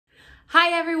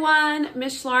Hi everyone,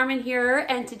 Miss Schlarman here,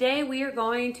 and today we are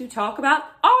going to talk about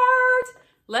art.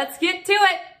 Let's get to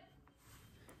it.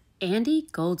 Andy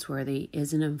Goldsworthy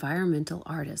is an environmental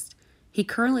artist. He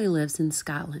currently lives in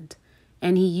Scotland,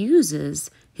 and he uses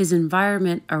his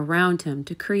environment around him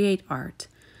to create art.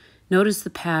 Notice the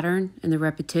pattern and the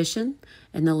repetition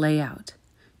and the layout.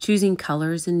 Choosing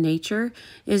colors in nature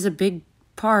is a big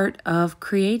part of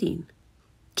creating.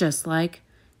 Just like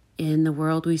in the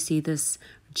world we see this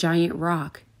giant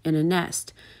rock in a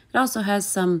nest. It also has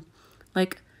some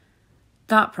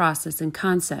thought process and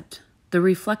concept. The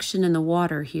reflection in the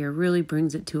water here really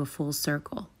brings it to a full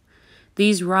circle.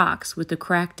 These rocks with the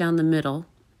crack down the middle,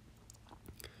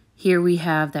 here we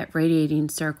have that radiating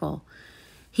circle.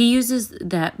 He uses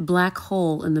that black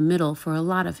hole in the middle for a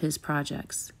lot of his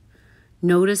projects.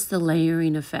 Notice the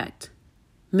layering effect,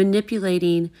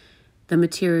 manipulating the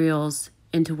materials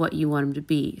into what you want them to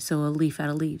be. So a leaf out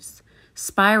of leaves.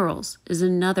 Spirals is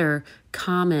another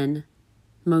common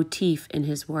motif in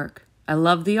his work. I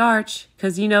love the arch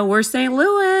because, we're St.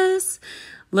 Louis.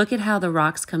 Look at how the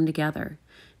rocks come together.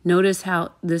 Notice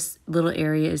how this little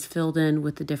area is filled in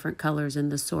with the different colors and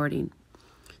the sorting.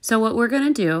 So what we're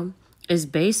going to do is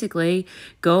basically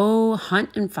go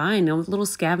hunt and find a little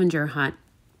scavenger hunt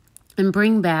and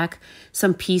bring back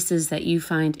some pieces that you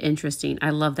find interesting. I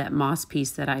love that moss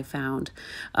piece that I found.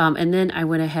 And then I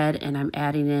went ahead and I'm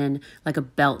adding in like a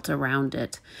belt around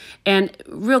it. And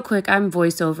real quick, I'm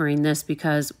voiceovering this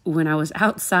because when I was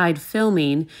outside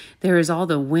filming, there was all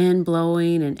the wind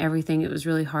blowing and everything. It was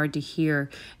really hard to hear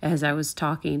as I was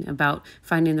talking about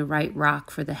finding the right rock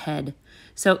for the head.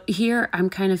 So here I'm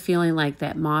kind of feeling like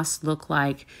that moss looked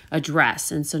like a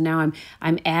dress. And so now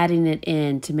I'm adding it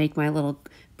in to make my little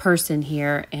person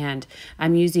here, and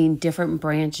I'm using different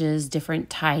branches, different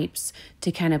types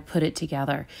to kind of put it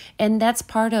together. And that's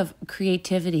part of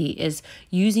creativity, is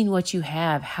using what you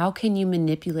have. How can you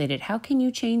manipulate it? How can you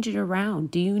change it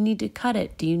around? Do you need to cut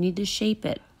it? Do you need to shape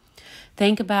it?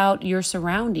 Think about your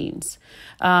surroundings.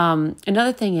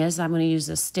 Another thing is I'm going to use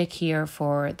a stick here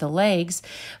for the legs,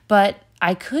 but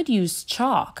I could use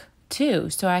chalk too.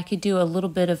 So I could do a little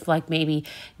bit of maybe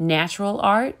natural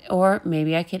art, or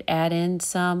maybe I could add in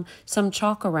some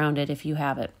chalk around it if you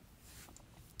have it.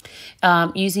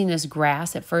 Using this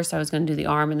grass, at first I was going to do the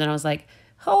arm, and then I was like,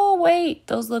 oh wait,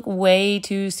 those look way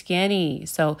too skinny.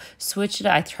 So switch it.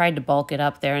 I tried to bulk it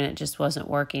up there and it just wasn't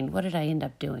working. What did I end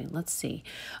up doing? Let's see.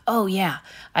 Oh yeah,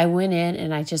 I went in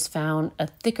and I just found a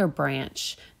thicker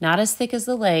branch, not as thick as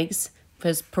the legs,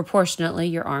 because proportionately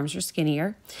your arms are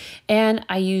skinnier. And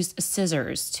I used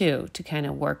scissors too to kind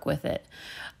of work with it.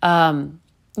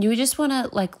 You just want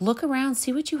to look around,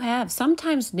 see what you have.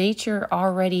 Sometimes nature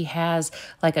already has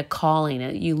a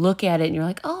calling. You look at it and you're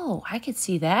like, oh, I could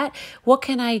see that. What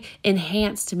can I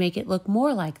enhance to make it look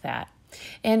more like that?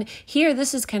 And here,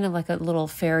 this is kind of like a little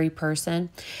fairy person,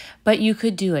 but you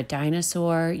could do a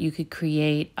dinosaur. You could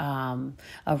create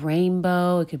a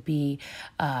rainbow. It could be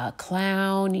a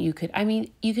clown. You could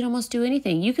almost do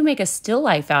anything. You can make a still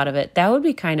life out of it. That would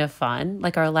be kind of fun.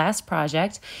 Like our last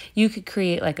project, you could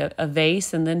create a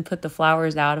vase and then put the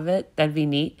flowers out of it. That'd be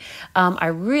neat. I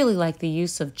really like the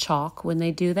use of chalk when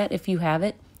they do that, if you have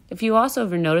it. If you also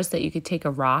ever notice that you could take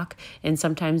a rock and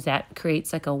sometimes that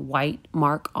creates a white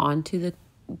mark onto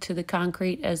the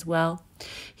concrete as well.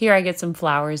 Here I get some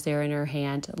flowers there in her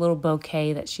hand, a little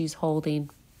bouquet that she's holding.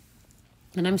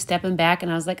 And I'm stepping back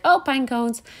and I was like, oh, pine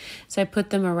cones. So I put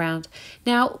them around.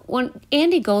 Now, when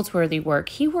Andy Goldsworthy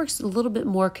he works a little bit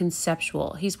more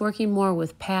conceptual. He's working more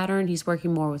with pattern. He's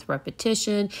working more with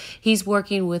repetition. He's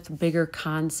working with bigger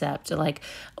concept, like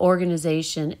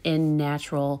organization in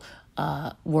natural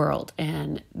world,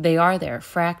 and they are there,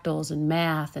 fractals and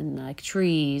math and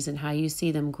trees and how you see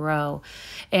them grow.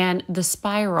 And the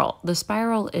spiral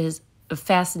is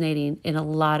fascinating in a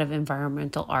lot of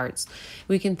environmental arts.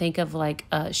 We can think of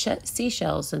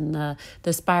seashells and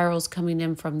the spirals coming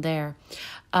in from there.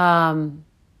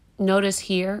 Notice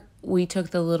here we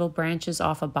took the little branches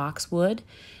off of boxwood,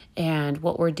 and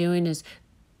what we're doing is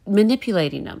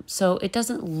manipulating them so it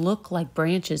doesn't look like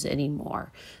branches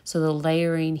anymore. So the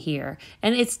layering here,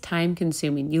 and it's time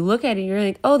consuming. You look at it and you're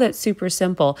like, oh, that's super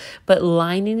simple, but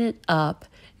lining it up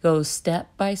goes step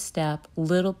by step,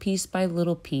 little piece by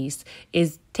little piece,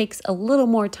 takes a little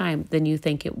more time than you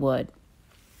think it would.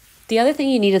 The other thing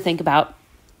you need to think about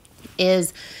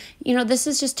is, this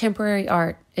is just temporary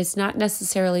art. It's not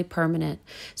necessarily permanent.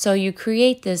 So you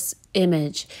create this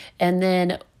image and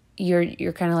then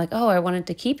you're kind of like, oh, I wanted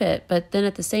to keep it. But then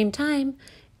at the same time,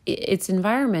 it's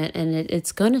environment, and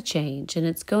it's going to change and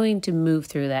it's going to move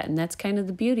through that. And that's kind of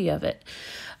the beauty of it.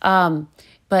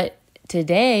 But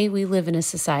today we live in a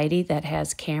society that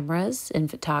has cameras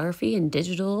and photography and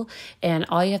digital, and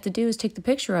all you have to do is take the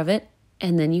picture of it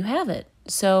and then you have it.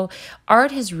 So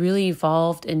art has really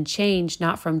evolved and changed,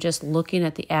 not from just looking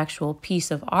at the actual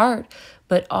piece of art,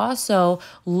 but also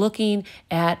looking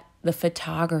at the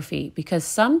photography, because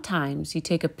sometimes you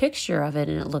take a picture of it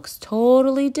and it looks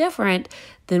totally different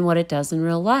than what it does in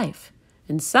real life.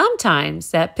 And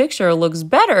sometimes that picture looks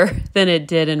better than it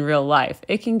did in real life.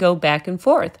 It can go back and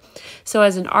forth. So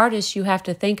as an artist, you have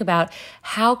to think about,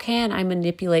 how can I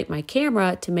manipulate my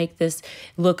camera to make this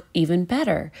look even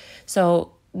better?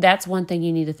 So that's one thing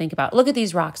you need to think about. Look at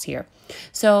these rocks here.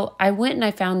 So I went and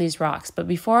I found these rocks, but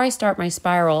before I start my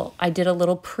spiral, I did a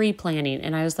little pre-planning,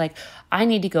 and I was like, I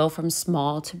need to go from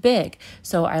small to big.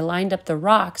 So I lined up the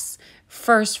rocks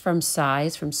first from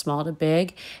size, from small to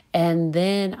big, and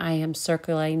then I am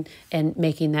circling and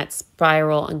making that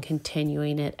spiral and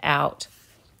continuing it out.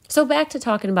 So back to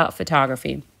talking about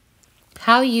photography.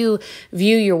 How you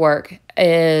view your work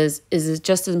is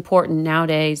just as important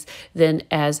nowadays than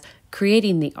as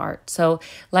creating the art. So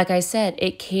like I said,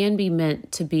 it can be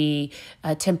meant to be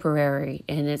temporary,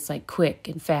 and it's like quick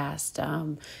and fast,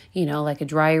 like a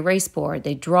dry erase board.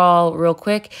 They draw real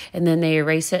quick and then they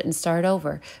erase it and start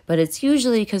over. But it's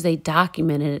usually because they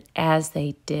documented it as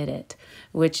they did it,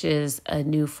 which is a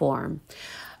new form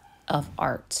of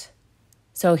art.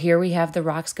 So here we have the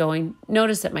rocks going.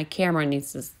 Notice that my camera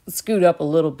needs to scoot up a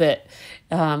little bit.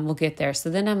 We'll get there.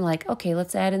 So then I'm like, okay,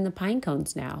 let's add in the pine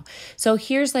cones now. So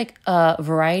here's like a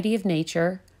variety of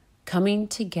nature coming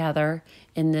together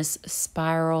in this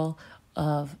spiral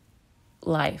of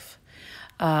life.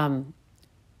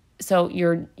 So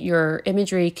your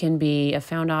imagery can be of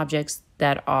found objects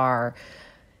that are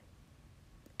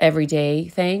everyday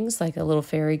things, like a little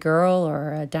fairy girl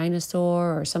or a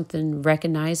dinosaur or something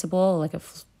recognizable, like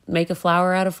make a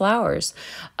flower out of flowers.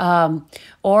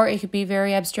 Or it could be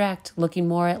very abstract, looking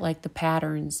more at like the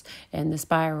patterns and the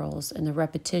spirals and the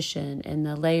repetition and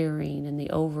the layering and the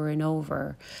over and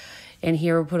over. And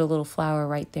here we'll put a little flower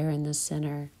right there in the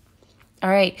center.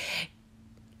 All right.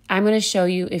 I'm going to show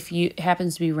you, if it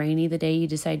happens to be rainy the day you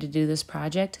decide to do this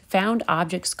project, found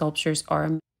object sculptures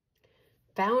are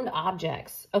found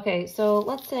objects. Okay, so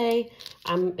let's say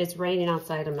it's raining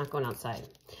outside. I'm not going outside.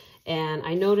 And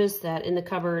I noticed that in the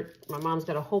cupboard, my mom's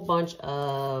got a whole bunch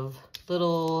of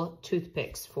little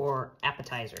toothpicks for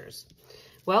appetizers.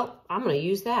 Well, I'm going to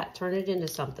use that, turn it into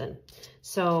something.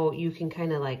 So you can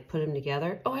kind of like put them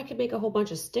together. Oh, I could make a whole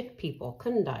bunch of stick people,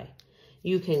 couldn't I?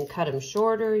 You can cut them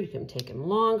shorter. You can take them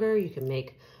longer. You can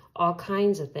make all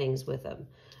kinds of things with them.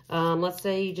 Let's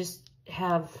say you just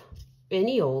have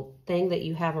any old thing that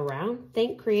you have around.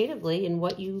 Think creatively in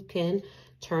what you can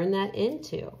turn that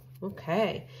into.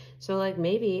 Okay, so like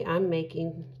maybe I'm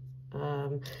making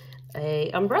a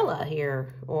umbrella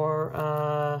here, or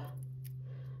I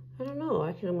don't know,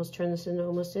 I can almost turn this into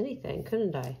almost anything,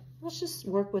 couldn't I? Let's just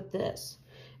work with this.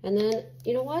 And then,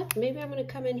 you know what? Maybe I'm going to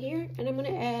come in here and I'm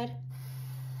going to add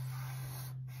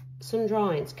some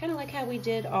drawings, kind of like how we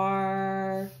did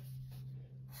our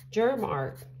germ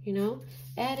art,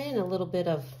 add in a little bit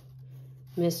of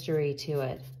mystery to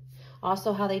it.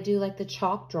 Also how they do like the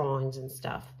chalk drawings and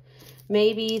stuff.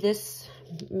 Maybe it's,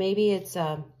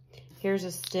 here's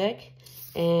a stick,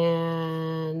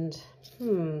 and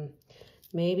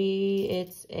maybe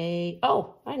it's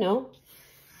I know.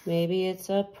 Maybe it's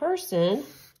a person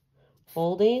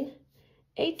holding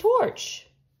a torch.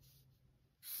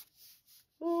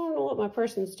 I don't know what my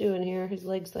person's doing here. His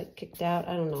leg's like kicked out.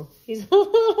 I don't know. He's a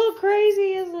little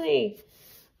crazy, isn't he?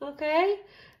 Okay.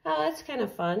 Oh, that's kind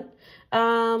of fun.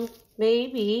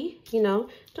 Maybe,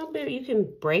 you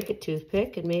can break a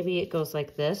toothpick and maybe it goes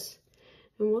like this.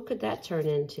 And what could that turn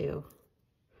into?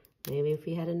 Maybe if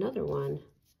we had another one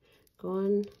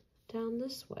going down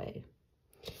this way.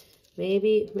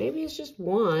 Maybe it's just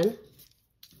one.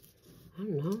 I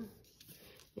don't know.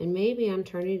 And maybe I'm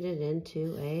turning it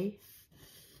into a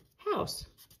house.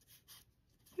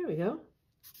 There we go.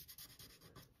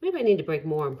 Maybe I need to break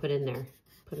more and put in there.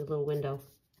 Put a little window.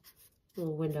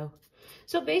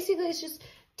 So basically it's just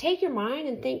take your mind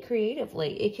and think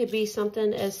creatively. It could be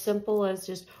something as simple as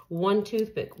just one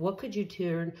toothpick. What could you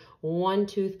turn one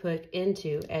toothpick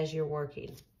into as you're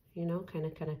working? Kind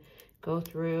of go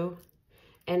through.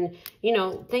 And,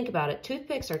 think about it.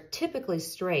 Toothpicks are typically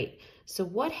straight. So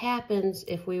what happens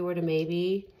if we were to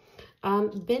maybe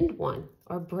bend one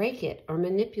or break it or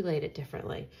manipulate it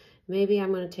differently? Maybe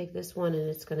I'm going to take this one and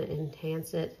it's going to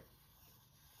enhance it.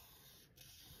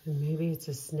 And maybe it's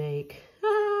a snake.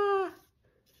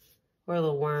 Or a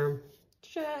little worm.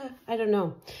 I don't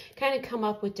know. Kind of come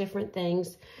up with different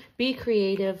things. Be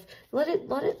creative. Let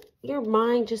it your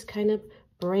mind just kind of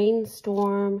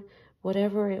brainstorm.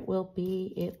 Whatever it will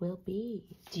be, it will be.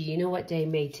 Do you know what day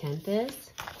May 10th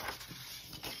is?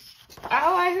 Oh,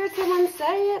 I heard someone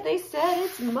say it. They said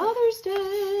it's Mother's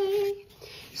Day.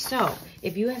 So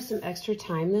if you have some extra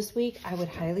time this week, I would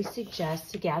highly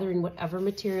suggest to gathering whatever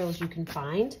materials you can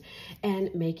find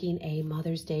and making a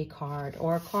Mother's Day card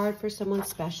or a card for someone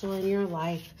special in your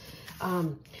life.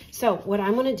 So what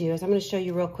I'm going to do is I'm going to show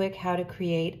you real quick how to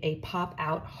create a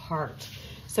pop-out heart.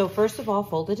 So first of all,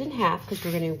 fold it in half because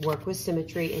we're going to work with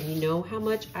symmetry, and you know how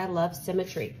much I love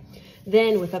symmetry.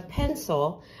 Then with a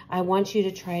pencil, I want you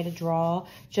to try to draw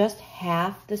just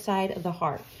half the side of the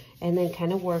heart and then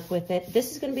kind of work with it.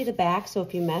 This is going to be the back, so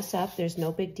if you mess up, there's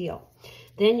no big deal.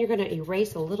 Then you're going to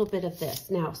erase a little bit of this.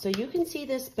 Now, so you can see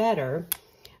this better,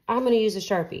 I'm going to use a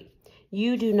Sharpie.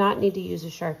 You do not need to use a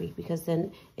Sharpie because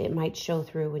then it might show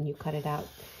through when you cut it out.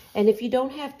 And if you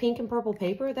don't have pink and purple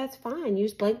paper, that's fine.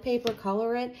 Use blank paper,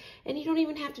 color it, and you don't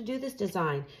even have to do this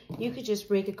design. You could just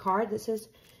make a card that says,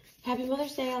 Happy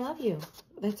Mother's Day, I love you.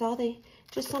 That's all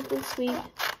just something sweet.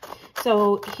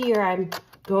 So here I'm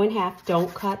going half,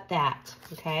 don't cut that,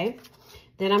 okay?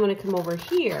 Then I'm gonna come over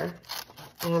here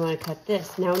and I'm gonna cut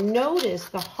this. Now notice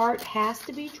the heart has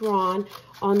to be drawn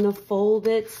on the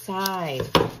folded side.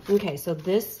 Okay, so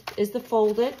this is the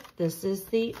folded, this is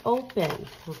the open,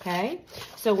 okay?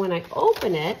 So when I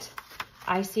open it,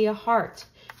 I see a heart.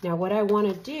 Now what I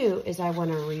wanna do is I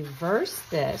wanna reverse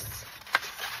this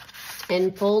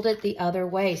and fold it the other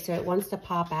way so it wants to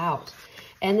pop out.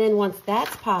 And then once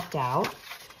that's popped out,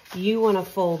 you wanna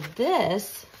fold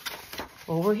this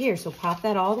over here. So pop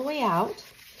that all the way out.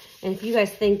 And if you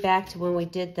guys think back to when we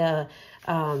did the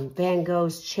Van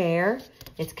Gogh's chair,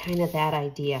 it's kind of that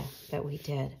idea that we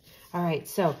did. All right,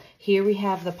 so here we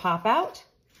have the pop out,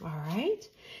 all right?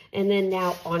 And then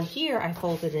now on here, I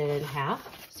folded it in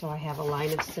half. So I have a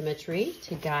line of symmetry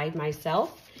to guide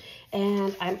myself.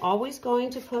 And I'm always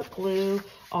going to put glue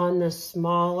on the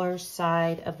smaller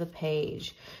side of the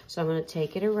page. So I'm gonna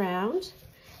take it around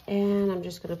and I'm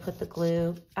just gonna put the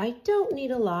glue. I don't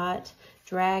need a lot.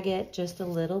 Drag it just a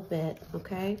little bit,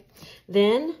 okay?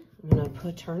 Then I'm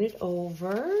gonna turn it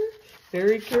over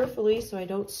very carefully so I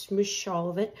don't smush all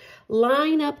of it.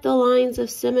 Line up the lines of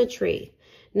symmetry.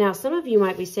 Now, some of you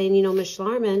might be saying, you know, Ms.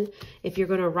 Schlarman, if you're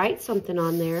gonna write something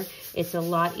on there, it's a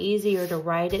lot easier to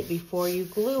write it before you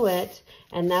glue it.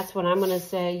 And that's what I'm gonna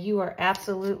say. You are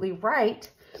absolutely right.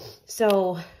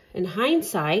 So in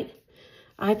hindsight,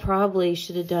 I probably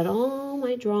should have done all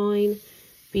my drawing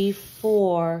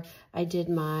before I did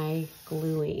my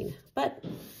gluing. But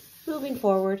moving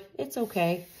forward, it's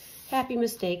okay. Happy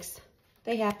mistakes.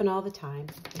 They happen all the time.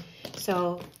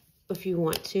 So if you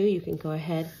want to, you can go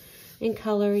ahead and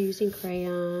color using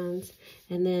crayons.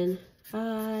 And then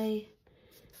I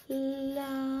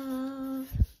love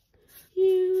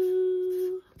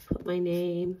you. Put my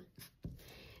name.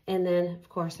 And then, of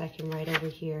course, I can write over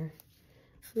here,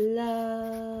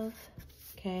 love.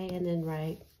 Okay, and then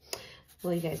write,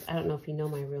 well, you guys, I don't know if you know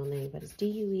my real name, but it's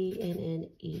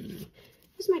D-U-E-N-N-E.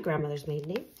 This is my grandmother's maiden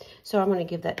name. So I'm going to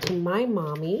give that to my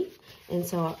mommy. And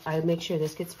so I make sure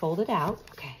this gets folded out.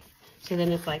 Okay, so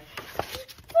then it's like,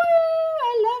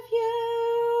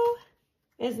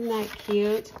 isn't that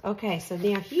cute? Okay, so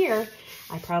now here,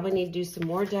 I probably need to do some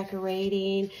more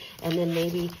decorating and then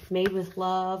maybe made with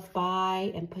love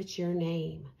by and put your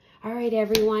name. All right,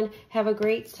 everyone, have a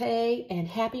great day and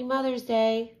happy Mother's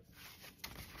Day.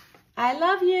 I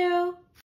love you.